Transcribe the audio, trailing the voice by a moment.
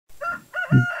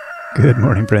Good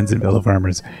morning, friends and fellow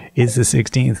farmers. It's the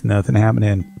 16th, nothing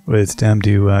happening. It's time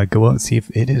to go out and see if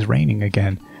it is raining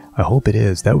again. I hope it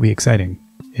is. That would be exciting.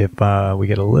 If we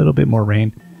get a little bit more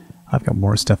rain, I've got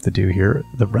more stuff to do here.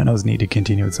 The renos need to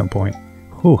continue at some point.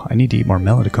 Whew, I need to eat more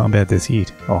melon to combat this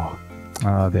heat. Oh,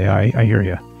 I hear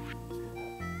you.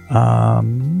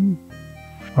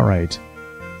 Alright.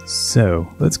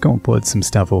 So, let's go and put some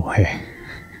stuff away.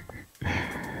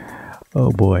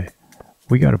 Oh boy.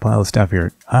 We got a pile of stuff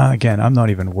here. Again, I'm not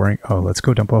even worrying. Oh, let's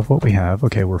go dump off what we have.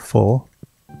 Okay, we're full.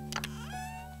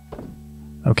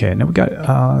 Okay, now we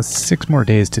got 6 more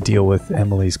days to deal with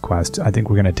Emily's quest. I think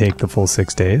we're going to take the full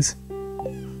 6 days.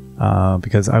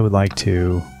 Because I would like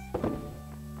to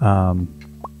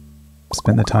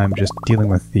spend the time just dealing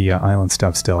with the island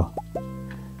stuff still.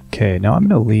 Okay, now I'm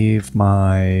going to leave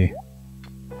my...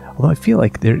 Although I feel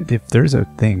like if there's a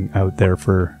thing out there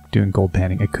for doing gold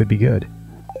panning, it could be good.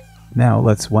 Now,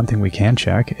 one thing we can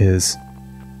check is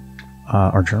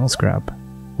our journal scrap.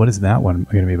 What is that one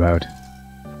going to be about?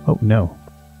 Oh, no.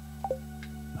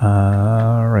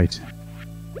 Right.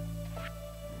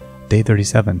 Day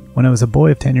 37. When I was a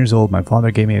boy of 10 years old, my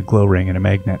father gave me a glow ring and a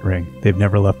magnet ring. They've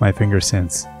never left my fingers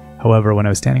since. However, when I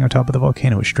was standing on top of the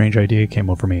volcano, a strange idea came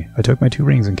over me. I took my 2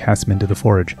 rings and cast them into the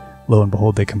forge. Lo and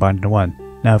behold, they combined into one.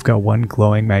 Now I've got one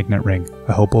glowing magnet ring.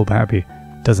 I hope old Pappy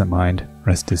doesn't mind.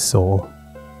 Rest his soul.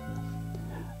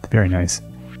 Very nice.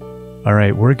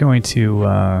 Alright, we're going to,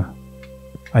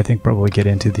 I think probably get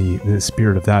into the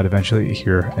spirit of that eventually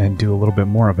here and do a little bit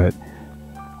more of it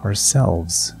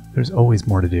ourselves. There's always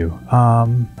more to do.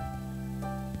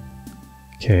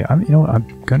 Okay, you know what,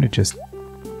 I'm going to just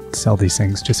sell these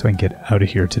things just so I can get out of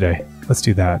here today. Let's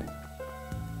do that.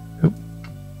 Oop.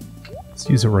 Let's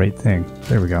use the right thing.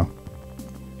 There we go.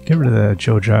 Get rid of the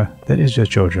Joja. That is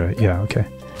just Joja. Yeah, okay.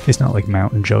 It's not like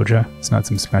Mountain Joja. It's not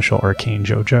some special arcane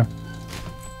Joja.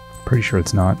 Pretty sure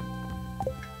it's not.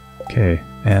 Okay,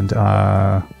 and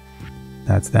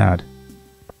that's that.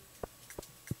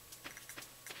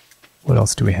 What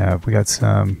else do we have? We got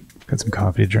some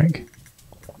coffee to drink.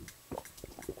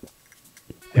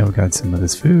 And we got some of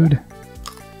this food.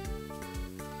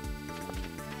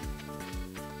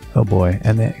 Oh boy,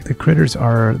 and the critters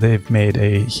they've made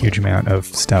a huge amount of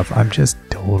stuff. I'm just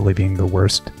totally being the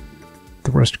worst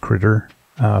critter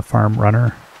farm runner,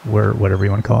 whatever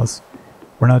you want to call us.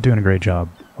 We're not doing a great job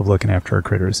of looking after our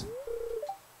critters.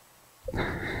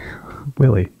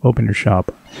 Willie, open your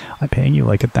shop. I'm paying you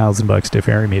like $1,000 to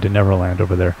ferry me to Neverland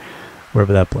over there,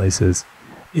 wherever that place is.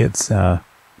 It's we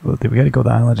got to go to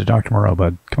the island to Dr. Moreau,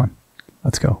 bud. Come on,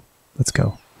 let's go, let's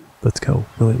go, let's go,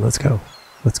 Willie, let's go,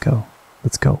 let's go,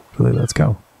 let's go, Willie, let's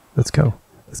go, let's go,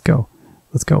 let's go.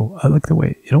 Let's go. I like the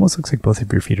way it almost looks like both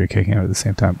of your feet are kicking out at the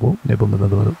same time. Whoa, nibble, nibble,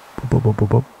 nibble, nibble, nibble,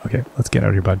 nibble. Okay, let's get out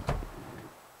of here, bud.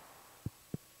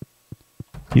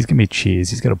 He's gonna be cheese.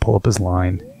 He's gonna pull up his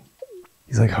line.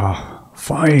 He's like, oh,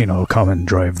 fine, I'll come and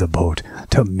drive the boat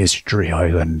to Mystery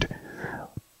Island.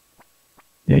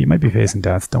 Yeah, you might be facing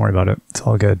death. Don't worry about it. It's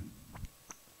all good.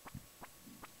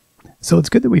 So it's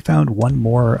good that we found one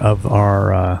more of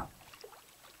our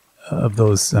of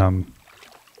those the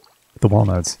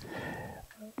walnuts.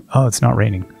 Oh, it's not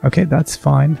raining. Okay, that's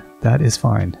fine. That is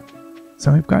fine.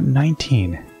 So we've got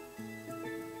 19.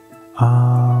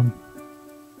 I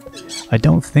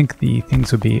don't think the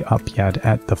things would be up yet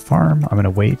at the farm. I'm going to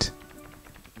wait.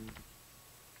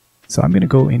 So I'm going to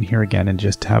go in here again and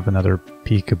just have another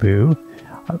peekaboo.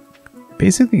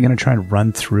 Basically going to try and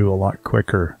run through a lot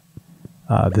quicker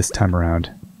this time around.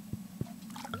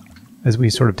 As we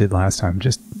sort of did last time.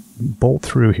 Just bolt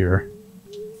through here.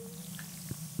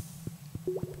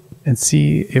 And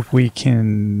see if we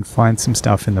can find some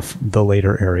stuff in the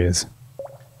later areas.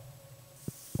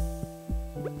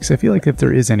 Because I feel like if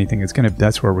there is anything,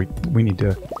 that's where we need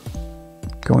to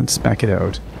go and spec it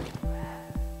out.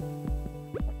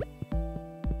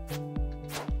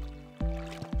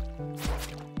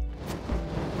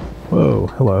 Whoa,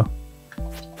 hello.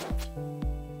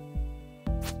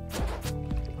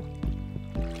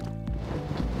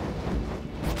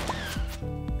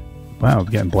 Wow, I'm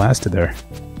getting blasted there.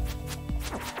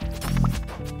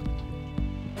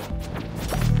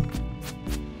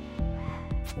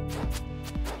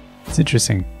 It's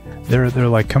interesting. They're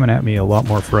like coming at me a lot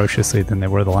more ferociously than they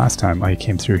were the last time I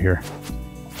came through here.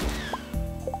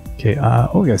 Okay,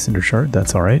 oh, we got a cinder shard.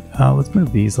 That's all right. Let's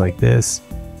move these like this.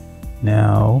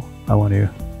 Now I want to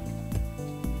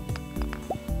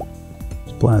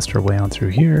just blast our way on through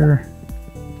here.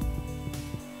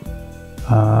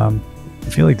 I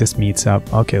feel like this meets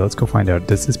up. Okay, let's go find out.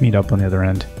 Does this meet up on the other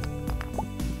end?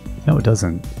 No, it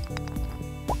doesn't.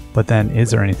 But then,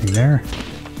 is there anything there?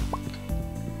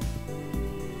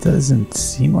 Doesn't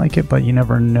seem like it, but you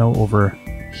never know over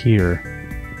here.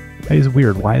 It's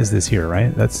weird. Why is this here,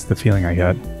 right? That's the feeling I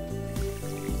get.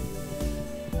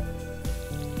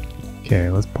 Okay,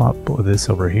 let's pop this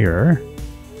over here.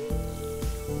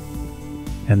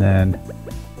 And then...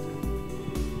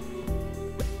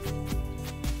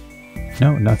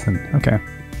 no, nothing. Okay.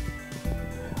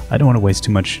 I don't want to waste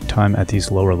too much time at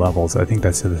these lower levels. I think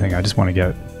that's the thing. I just want to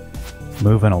get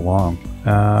moving along.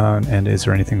 And is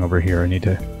there anything over here I need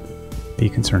to be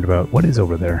concerned about? What is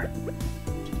over there?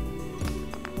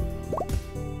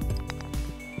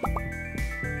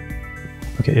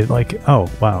 Okay, it like... oh,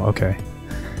 wow, okay.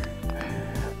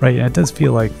 Right, it does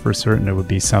feel like for certain there would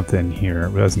be something here,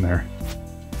 wasn't there?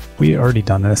 We already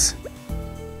done this.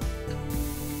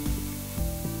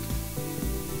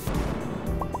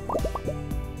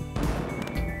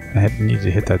 I need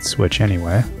to hit that switch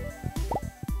anyway.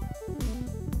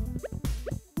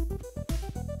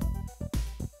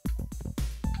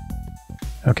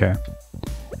 Okay.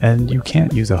 And you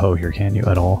can't use a hoe here, can you,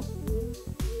 at all?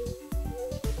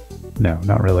 No,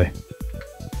 not really.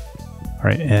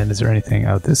 Alright, and is there anything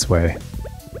out this way?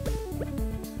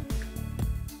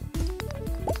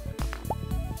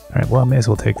 Alright, well I may as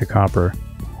well take the copper.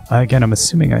 Again, I'm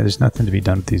assuming there's nothing to be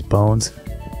done with these bones.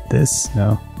 This,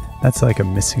 no. That's like a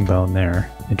missing bone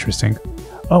there. Interesting.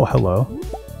 Oh, hello.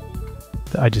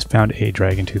 I just found a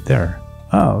dragon tooth there.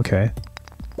 Oh, okay.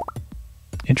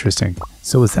 Interesting.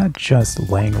 So is that just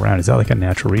laying around? Is that like a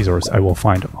natural resource I will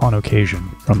find on occasion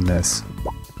from this?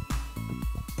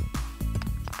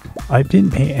 I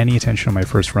didn't pay any attention on my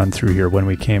first run through here when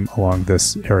we came along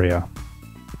this area.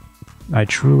 I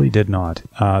truly did not.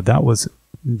 That was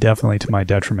definitely to my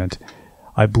detriment.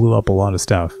 I blew up a lot of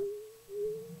stuff.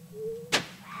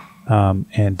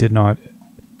 And did not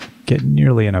get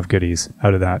nearly enough goodies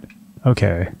out of that.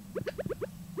 Okay.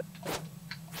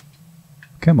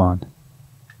 Come on.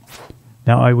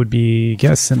 Now I would be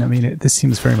guessing, I mean, this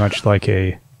seems very much like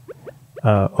a,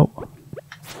 the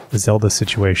Zelda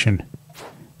situation,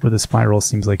 where the spiral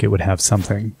seems like it would have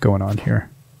something going on here.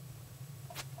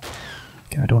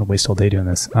 Okay, I don't want to waste all day doing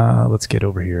this. Let's get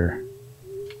over here.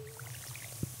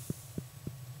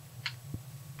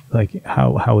 Like,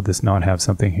 how would this not have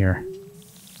something here?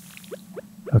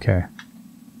 Okay.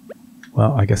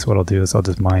 Well, I guess what I'll do is I'll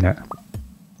just mine it.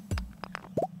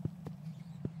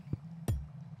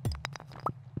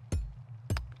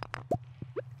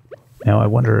 Now I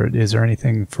wonder, is there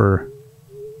anything for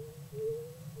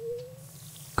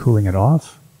cooling it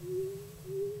off?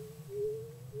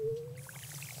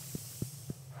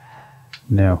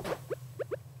 No.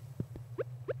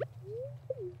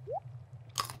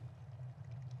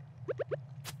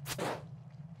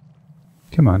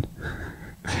 Come on.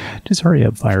 Just hurry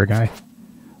up, fire guy.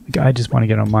 Like, I just want to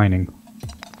get on mining.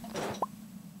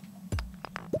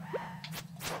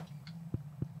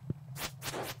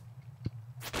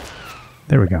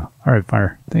 There we go. Alright,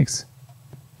 fire. Thanks.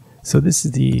 So this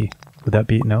is the... would that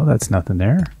be... no, that's nothing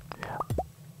there.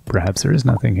 Perhaps there is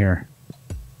nothing here.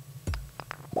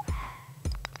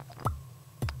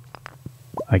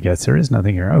 I guess there is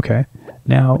nothing here. Okay.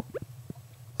 Now,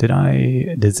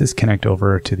 does this connect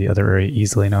over to the other area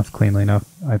easily enough, cleanly enough?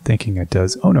 I'm thinking it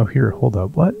does. Oh no, here, hold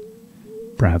up. What?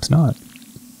 Perhaps not.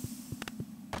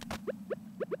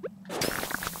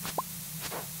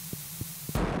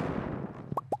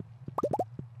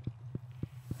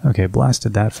 Okay,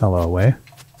 blasted that fellow away.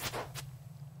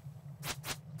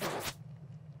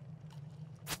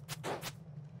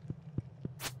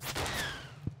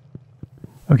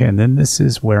 Okay, and then this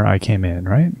is where I came in,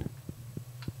 right?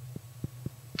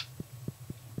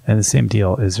 And the same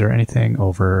deal. Is there anything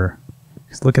over?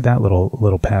 Just look at that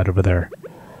little pad over there.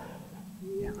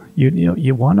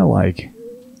 You want to like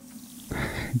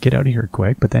get out of here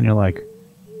quick, but then you're like,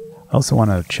 I also want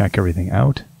to check everything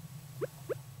out.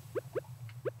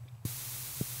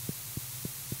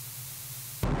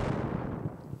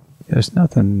 There's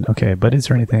nothing. Okay, but is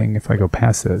there anything if I go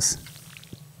past this?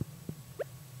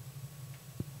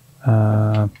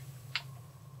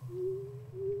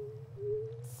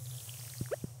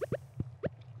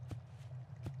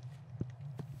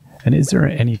 And is there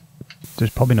any...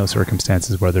 there's probably no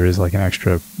circumstances where there is like an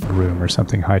extra room or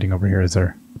something hiding over here, is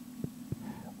there?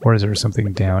 Or is there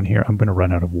something down here? I'm going to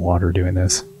run out of water doing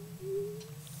this.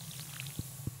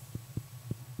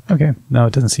 Okay, no,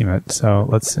 it doesn't seem it. So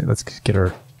let's get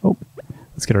our... oh,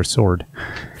 let's get our sword.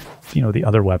 You know, the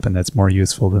other weapon that's more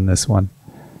useful than this one.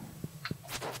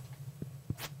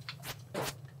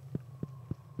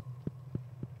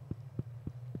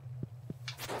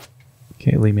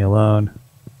 Okay, leave me alone.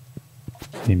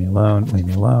 Leave me alone, leave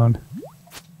me alone.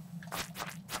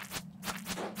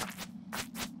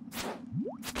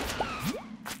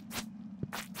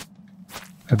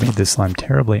 I've made this slime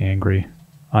terribly angry.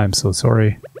 I'm so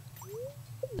sorry.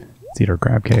 Let's eat our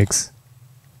crab cakes.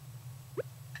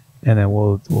 And then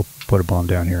we'll put a bomb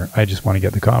down here. I just want to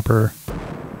get the copper.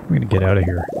 I'm going to get out of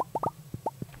here.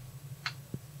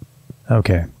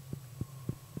 Okay.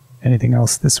 Anything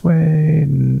else this way?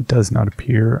 Does not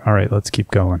appear. Alright, let's keep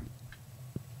going.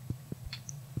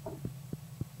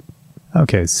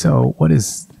 Okay, so what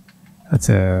is... That's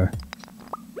a...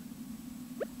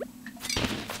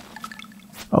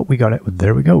 Oh, we got it.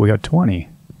 There we go. We got 20.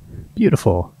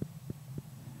 Beautiful.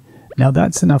 Now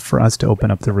that's enough for us to open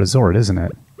up the resort, isn't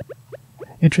it?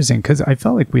 Interesting, because I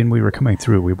felt like when we were coming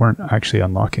through, we weren't actually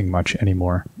unlocking much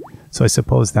anymore. So I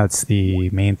suppose that's the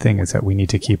main thing, is that we need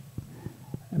to keep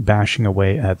bashing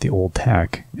away at the old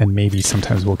tech, and maybe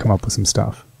sometimes we'll come up with some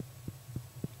stuff.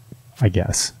 I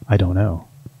guess. I don't know.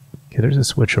 Okay, there's a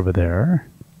switch over there.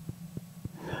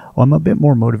 Well, I'm a bit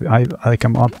more motivated.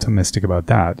 I'm optimistic about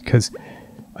that, because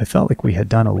I felt like we had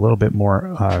done a little bit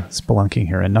more spelunking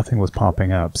here, and nothing was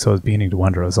popping up. So I was beginning to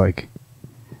wonder. I was like,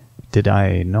 did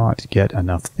I not get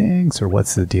enough things, or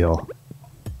what's the deal?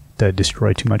 Did I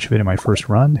destroy too much of it in my first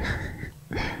run?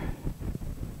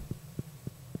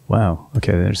 Wow,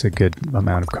 okay, there's a good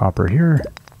amount of copper here.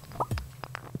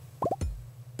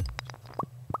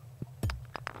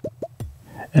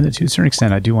 And to a certain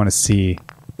extent, I do want to see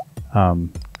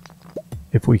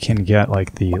if we can get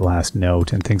like the last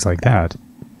note and things like that.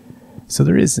 So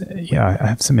there is, yeah, I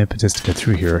have some impetus to get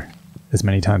through here as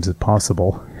many times as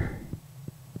possible.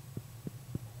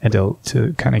 And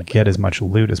to kind of get as much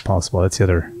loot as possible. That's the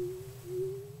other...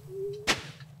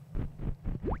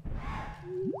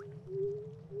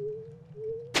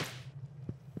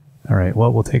 Alright,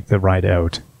 well, we'll take the ride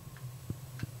out.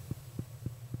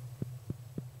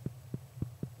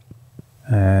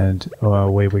 And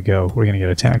away we go. We're going to get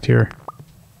attacked here.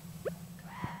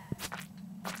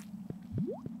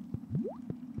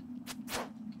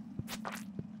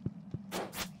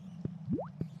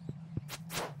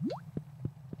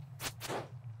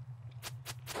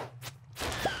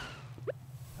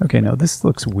 Okay, now this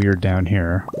looks weird down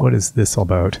here. What is this all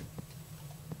about?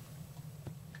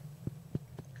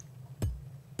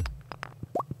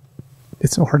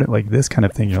 It's so hard at like this kind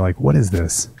of thing. You're like, what is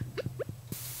this?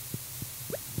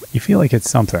 You feel like it's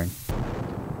something,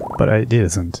 but it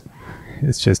isn't.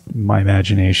 It's just my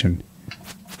imagination.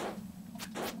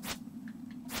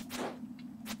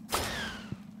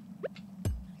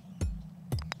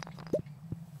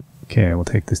 Okay, we'll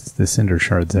take the cinder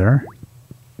shards there.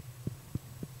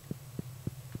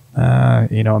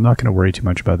 You know, I'm not going to worry too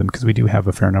much about them because we do have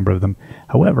a fair number of them.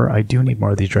 However, I do need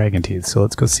more of these dragon teeth, so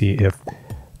let's go see if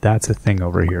that's a thing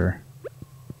over here.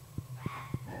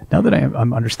 Now that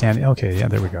I'm understanding... Okay, yeah,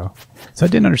 there we go. So I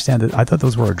didn't understand that. I thought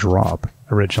those were a drop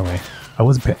originally. I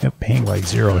wasn't paying like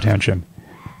zero attention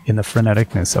in the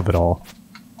freneticness of it all.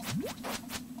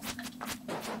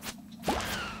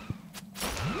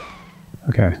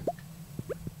 Okay.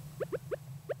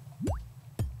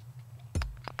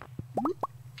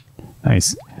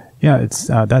 Nice. Yeah, it's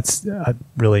that's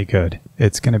really good.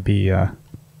 It's going to be... I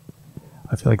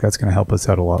feel like that's going to help us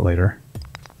out a lot later.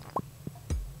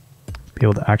 Be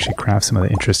able to actually craft some of the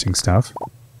interesting stuff.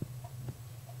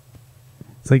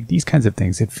 It's like these kinds of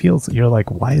things. It feels... You're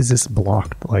like, why is this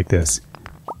blocked like this?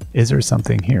 Is there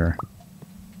something here?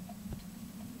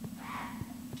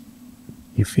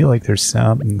 You feel like there's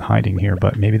something hiding here,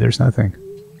 but maybe there's nothing.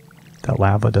 That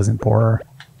lava doesn't pour.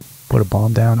 Put a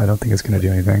bomb down. I don't think it's going to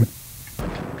do anything.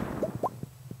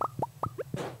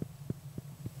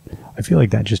 I feel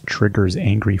like that just triggers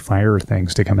angry fire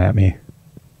things to come at me.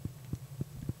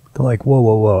 They're like, whoa,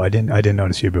 whoa, whoa! I didn't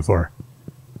notice you before.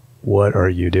 What are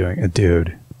you doing,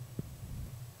 dude?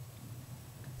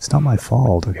 It's not my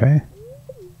fault, okay?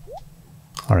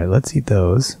 All right, let's eat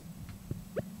those.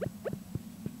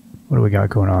 What do we got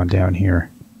going on down here?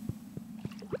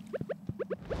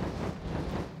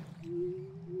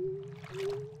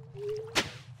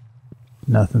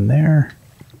 Nothing there.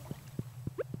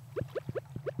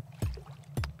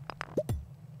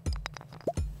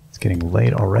 It's getting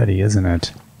late already, isn't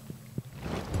it?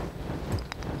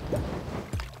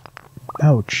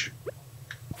 Ouch.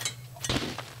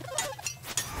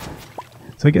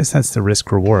 So I guess that's the risk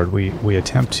reward. We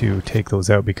attempt to take those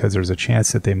out because there's a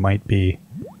chance that they might be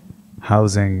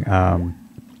housing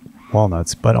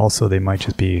walnuts, but also they might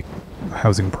just be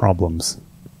housing problems.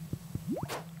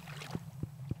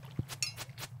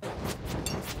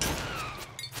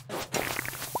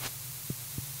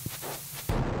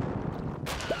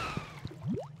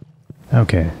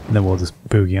 Okay, and then we'll just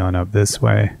boogie on up this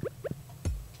way.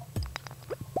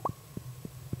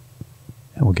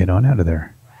 And we'll get on out of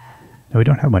there. Now we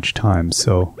don't have much time,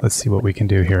 so let's see what we can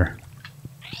do here.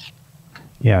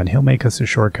 Yeah, and he'll make us a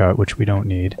shortcut, which we don't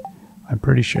need. I'm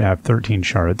pretty sure I have 13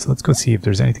 shards. Let's go see if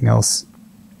there's anything else.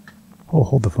 Oh,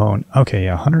 hold the phone. Okay,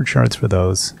 yeah, 100 shards for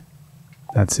those.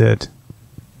 That's it.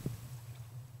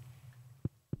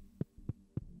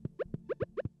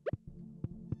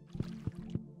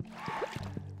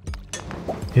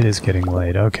 It is getting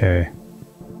late, okay.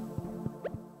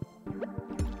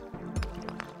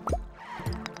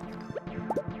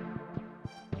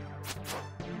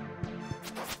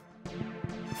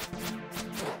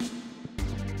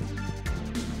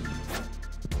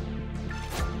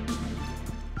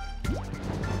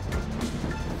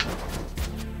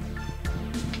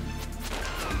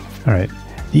 Alright.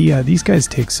 These guys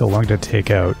take so long to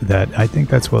take out that I think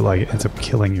that's what like ends up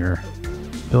killing your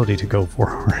ability to go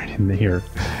forward in here.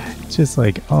 It's just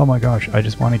like, oh my gosh, I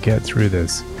just want to get through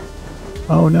this.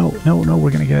 Oh no, no, no,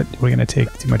 we're gonna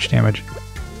take too much damage.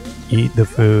 Eat the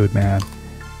food, man.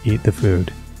 Eat the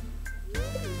food.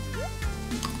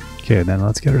 Okay, then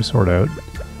let's get our sword out.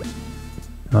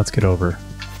 And let's get over.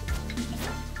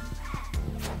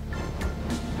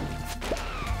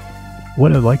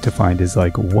 What I'd like to find is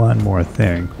like one more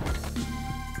thing.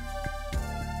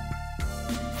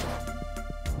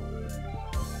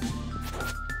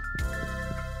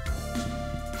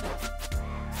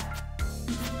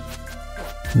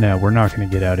 No, we're not going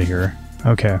to get out of here.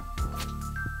 Okay.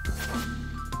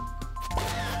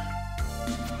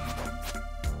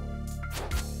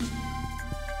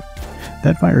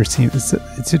 That fire seems...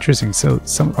 It's interesting. So,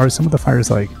 some of the fires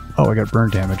like... Oh, I got burn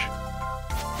damage.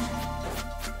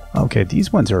 Okay,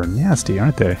 these ones are nasty,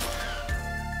 aren't they?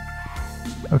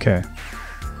 Okay.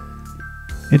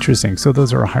 Interesting. So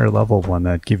those are a higher level one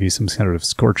that give you some sort of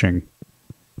scorching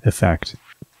effect.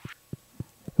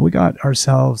 We got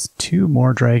ourselves 2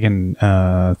 more dragon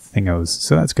thingos,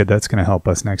 so that's good. That's going to help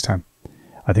us next time.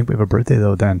 I think we have a birthday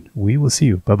though then. We will see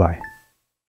you. Bye-bye.